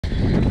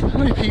How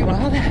many people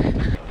are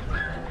there?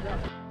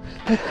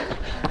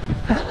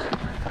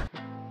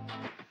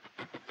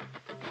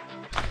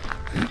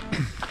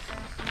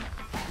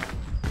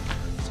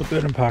 So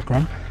Burnham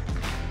Parkrun.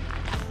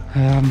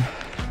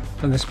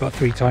 Done this about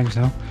 3 times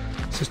now.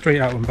 It's a straight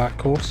out and back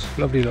course.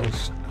 Lovely little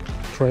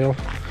trail.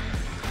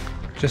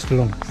 Just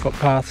along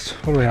footpaths,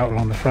 all the way out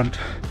along the front.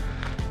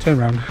 Turn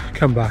around,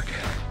 come back,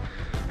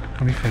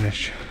 and we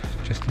finish.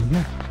 Just in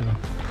there. So,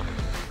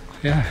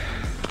 yeah,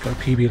 got a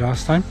PB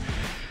last time.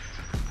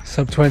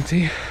 Sub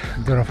 20.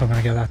 Don't know if I'm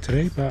going to get that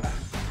today, but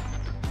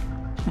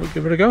we'll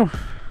give it a go.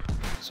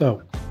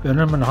 So,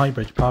 Burnham and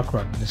Highbridge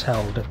Parkrun is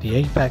held at the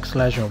Apex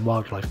Leisure and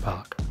Wildlife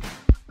Park.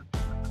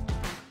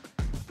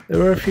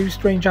 There are a few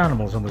strange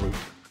animals on the route,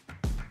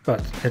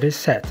 but it is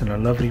set in a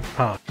lovely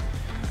park.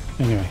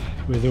 Anyway,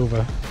 with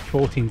over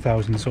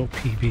 14,000 sort of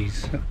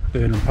PBs at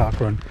Burnham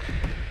Parkrun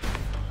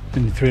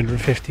in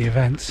 350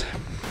 events,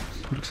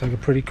 looks like a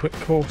pretty quick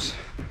course.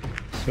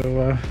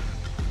 So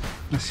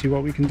let's see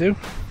what we can do.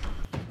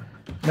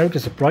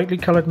 Notice a brightly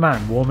coloured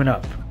man warming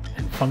up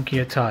in funky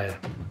attire.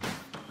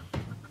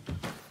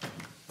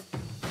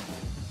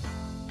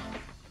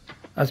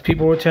 As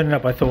people were turning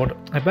up, I thought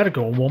I'd better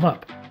go and warm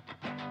up.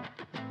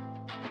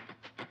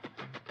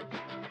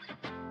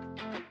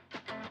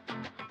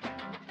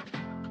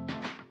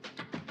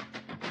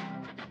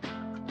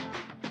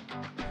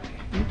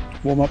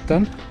 Warm up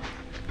done.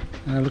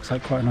 Looks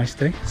like quite a nice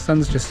day. The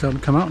sun's just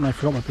starting to come out and I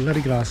forgot my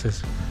bloody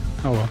glasses.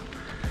 Oh well,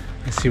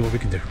 let's see what we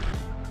can do.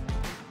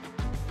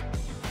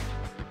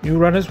 New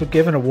runners were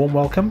given a warm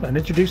welcome and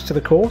introduced to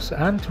the course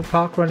and to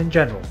parkrun in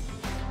general.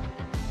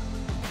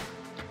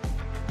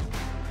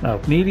 Now,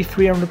 nearly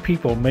 300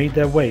 people made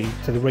their way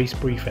to the race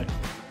briefing.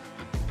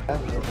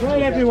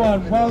 Right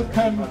everyone,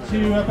 welcome to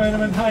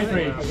Burnham and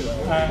Highbridge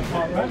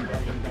Parkrun.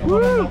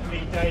 What a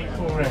lovely day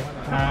for it.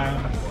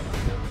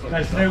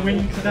 There's no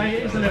wind today,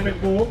 it is a little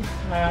bit warm,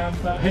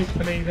 but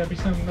hopefully there'll be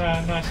some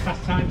nice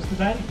fast times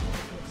today.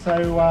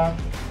 So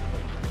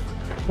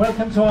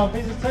welcome to our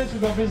visitors.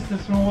 We've got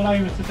visitors from all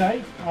over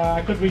today.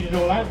 I could read it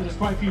all out, but there's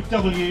quite a few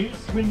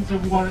W's. Windsor,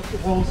 Warwick,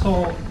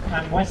 Walsall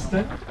and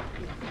Weston,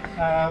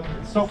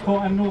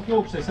 Stockport and North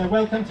Yorkshire. So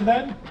welcome to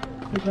them.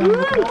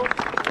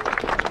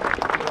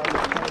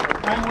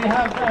 And we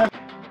have...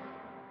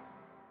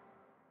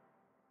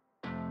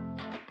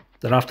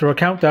 Then after a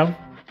countdown,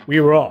 we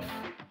were off.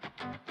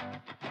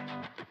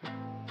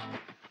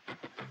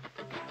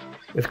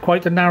 With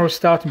quite a narrow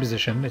starting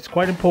position, it's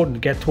quite important to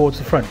get towards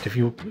the front if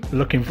you're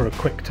looking for a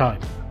quick time.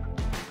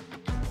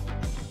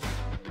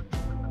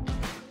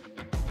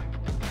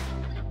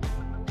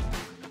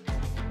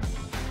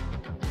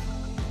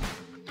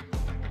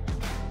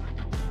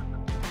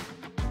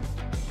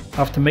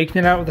 After making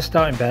it out of the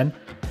starting pen,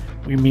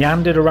 we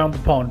meandered around the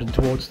pond and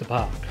towards the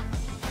park.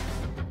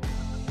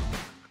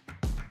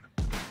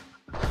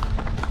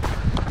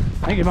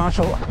 Thank you,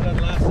 Marshall.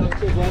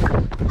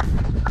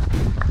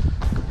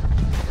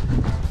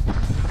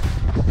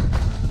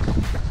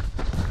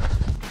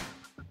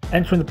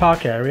 Entering the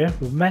park area,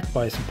 we were met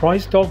by a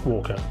surprise dog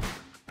walker.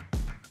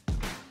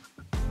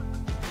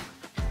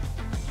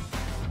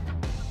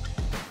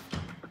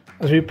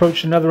 As we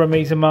approached another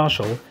amazing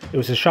marshal, it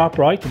was a sharp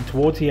right and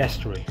towards the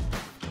estuary.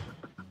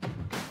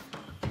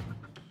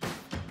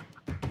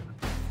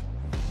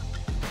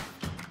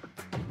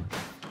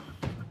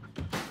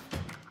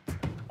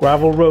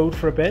 Gravel road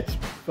for a bit,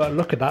 but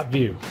look at that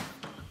view.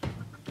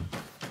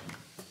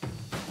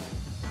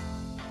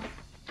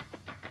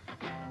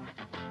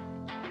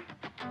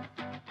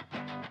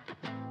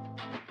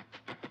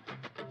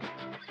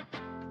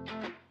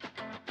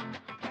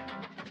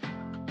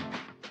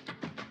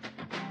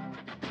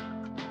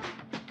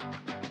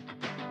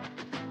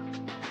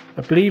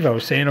 I believe I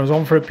was saying I was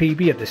on for a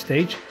PB at this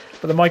stage,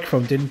 but the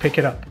microphone didn't pick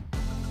it up.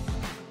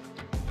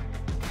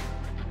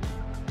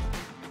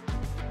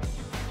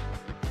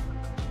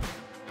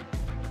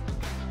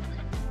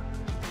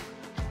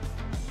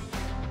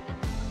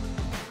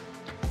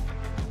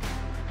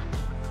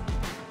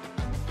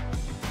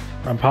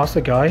 Ran past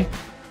a guy,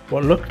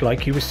 what looked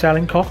like he was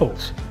selling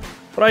cockles,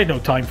 but I had no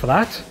time for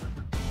that.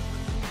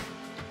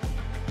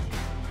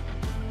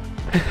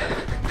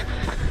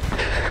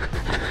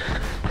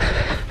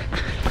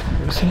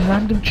 There were some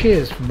random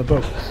cheers from the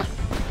boats.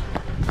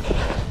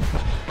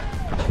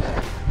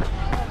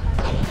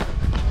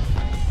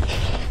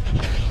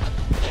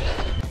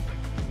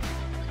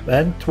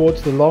 Then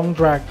towards the long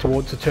drag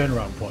towards the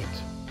turnaround point.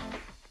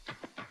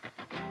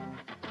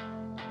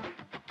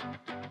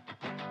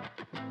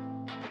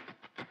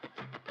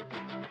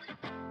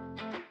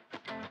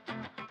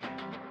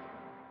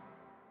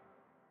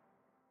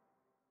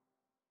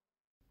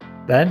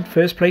 Then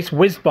first place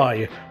whizzed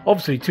by,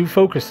 obviously too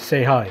focused to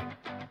say hi,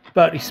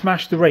 but he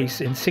smashed the race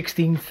in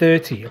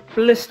 16:30, a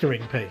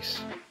blistering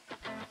pace.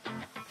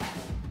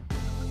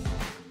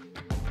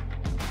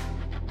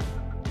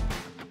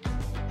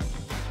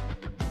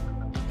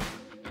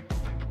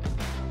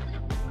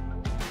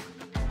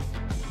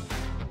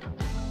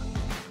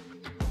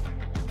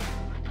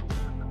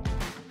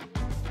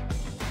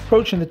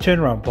 approaching the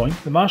turnaround point,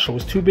 the marshal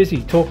was too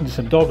busy talking to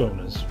some dog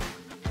owners.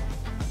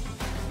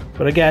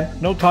 But again,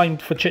 no time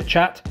for chit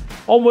chat,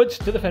 onwards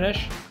to the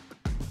finish.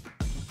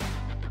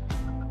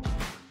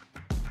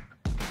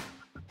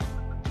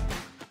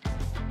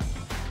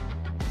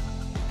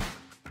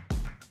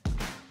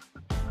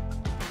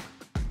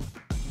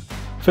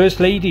 First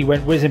Lady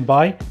went whizzing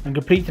by and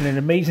completed an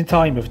amazing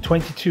time of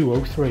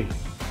 22:03.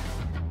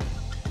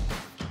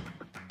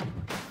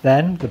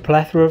 Then the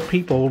plethora of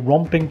people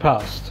romping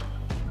past.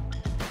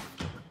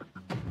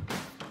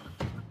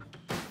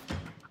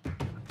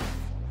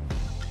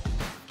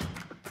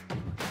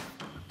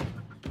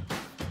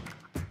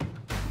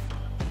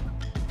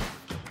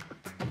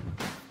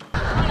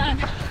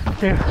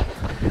 Here.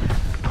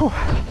 Oh.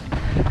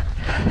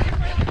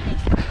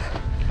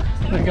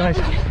 Right, guys.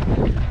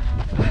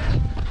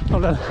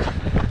 Hold on.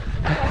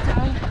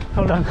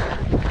 Hold on.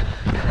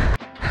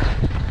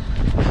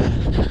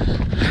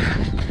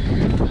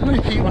 How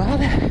many people are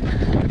there?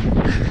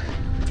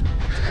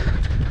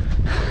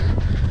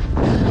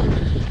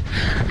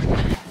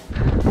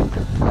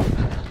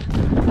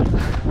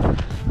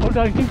 Hold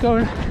on, keep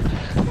going.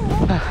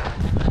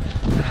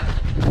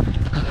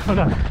 Hold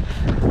on.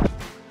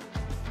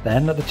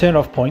 Then at the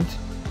turn-off point,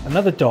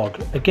 another dog.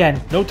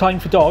 Again, no time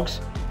for dogs.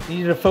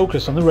 Needed to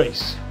focus on the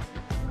race.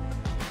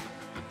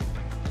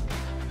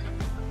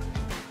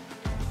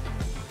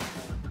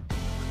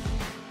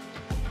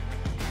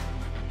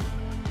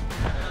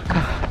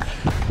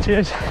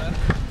 Cheers.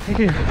 Thank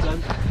you.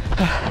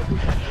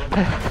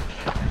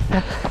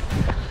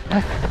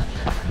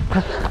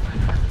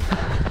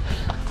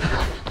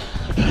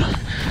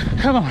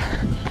 Come on.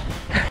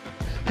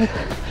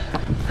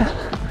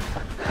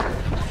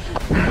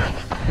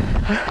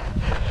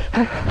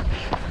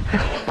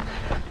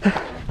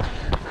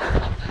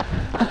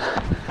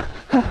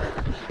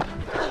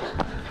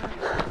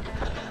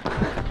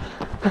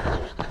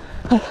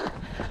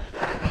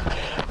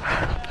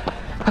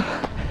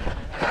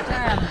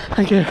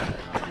 Thank you.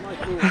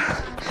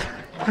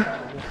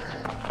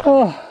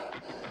 Oh.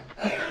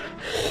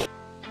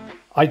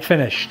 I'd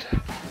finished.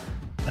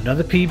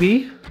 Another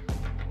PB.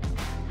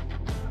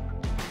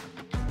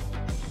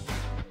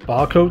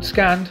 Barcode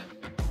scanned.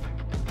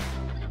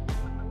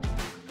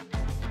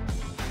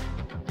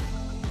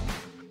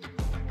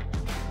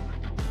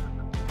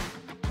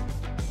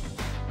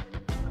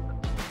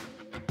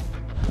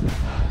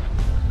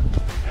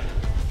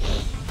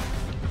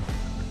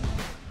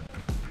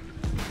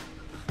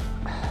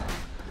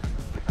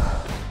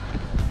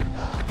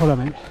 Hold on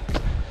a minute.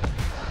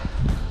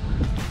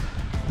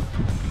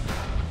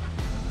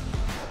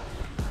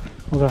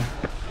 Hold on.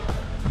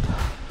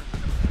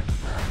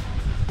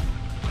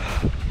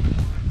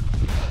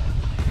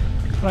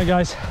 Right,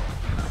 guys.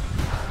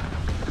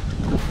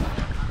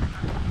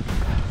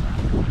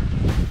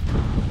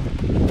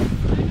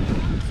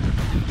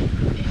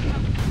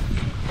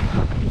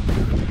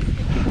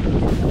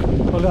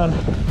 Hold on.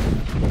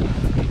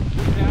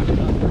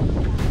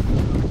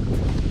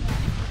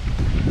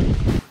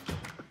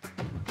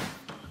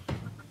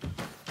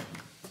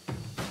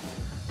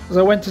 As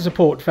I went to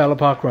support fellow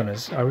park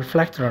runners, I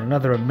reflected on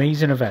another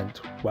amazing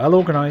event. Well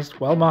organised,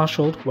 well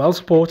marshalled, well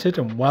supported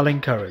and well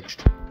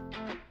encouraged.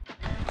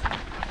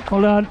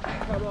 Hold on.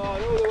 Come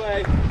on, all the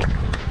way.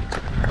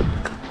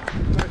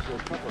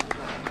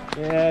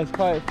 Yeah, it's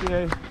quite a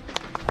few.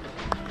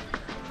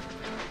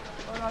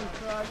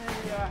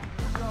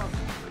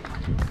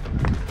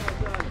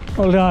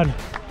 Hold on.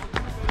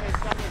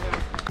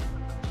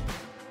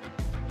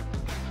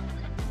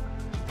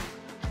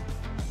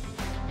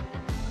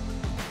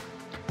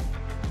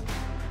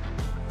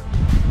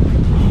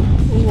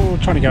 Oh,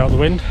 trying to get out of the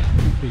wind.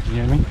 You can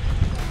hear me.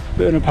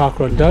 Burnham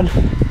Parkrun done.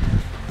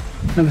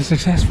 Another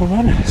successful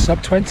run,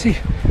 sub 20.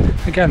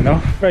 Again though,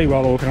 very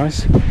well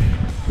organised.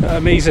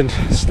 Amazing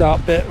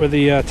start bit with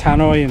the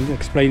tannoy and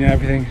explaining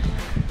everything.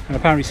 And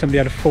apparently somebody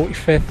had a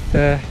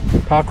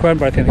 45th park run,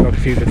 but I think they got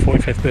confused with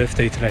 45th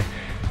birthday today.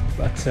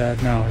 But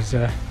no, I was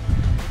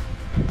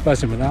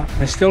buzzing with that.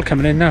 They're still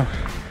coming in now.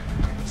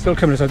 Still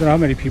coming in, so I don't know how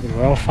many people there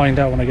are. I'll find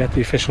out when I get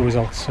the official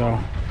results. So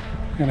I'm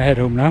going to head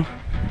home now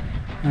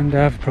and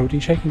have a protein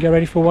shake and get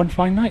ready for one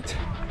fine night.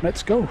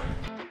 Let's go.